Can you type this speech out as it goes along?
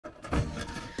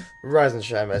Rise and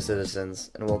shine, my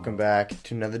citizens, and welcome back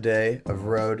to another day of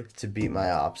Road to Beat My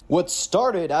Ops. What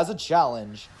started as a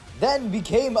challenge, then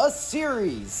became a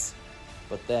series.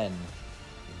 But then,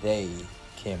 they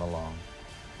came along.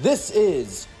 This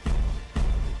is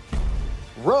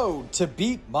Road to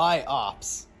Beat My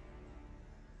Ops.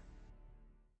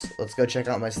 Let's go check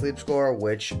out my sleep score,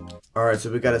 Alright,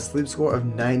 so we got a sleep score of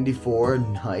 94,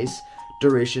 nice.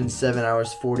 Duration, 7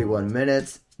 hours, 41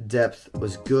 minutes. Depth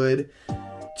was good.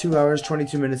 2 hours,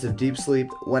 22 minutes of deep sleep,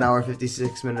 1 hour,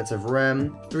 56 minutes of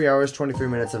REM, 3 hours, 23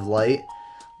 minutes of light.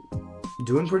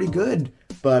 Doing pretty good.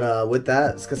 But with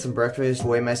that, let's get some breakfast,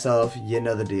 weigh myself, you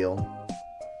know the deal.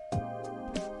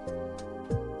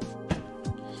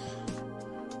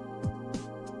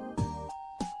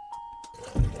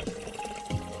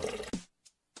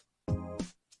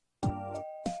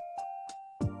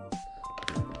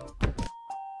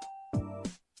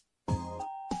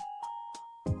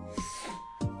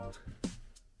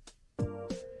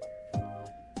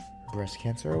 Breast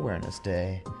Cancer Awareness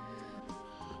Day.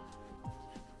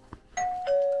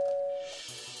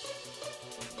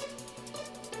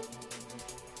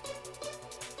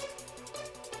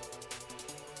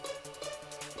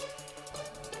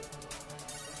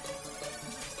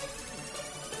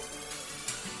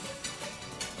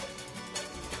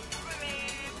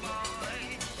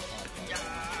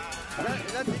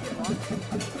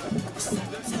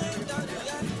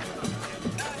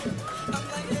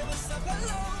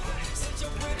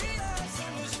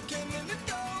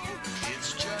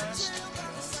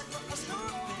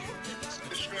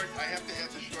 I have to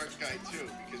have the short guy too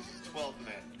because it's 12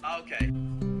 men. Okay.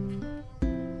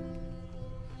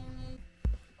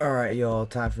 Alright, y'all,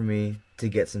 time for me to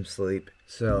get some sleep.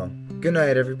 So, good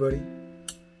night, everybody.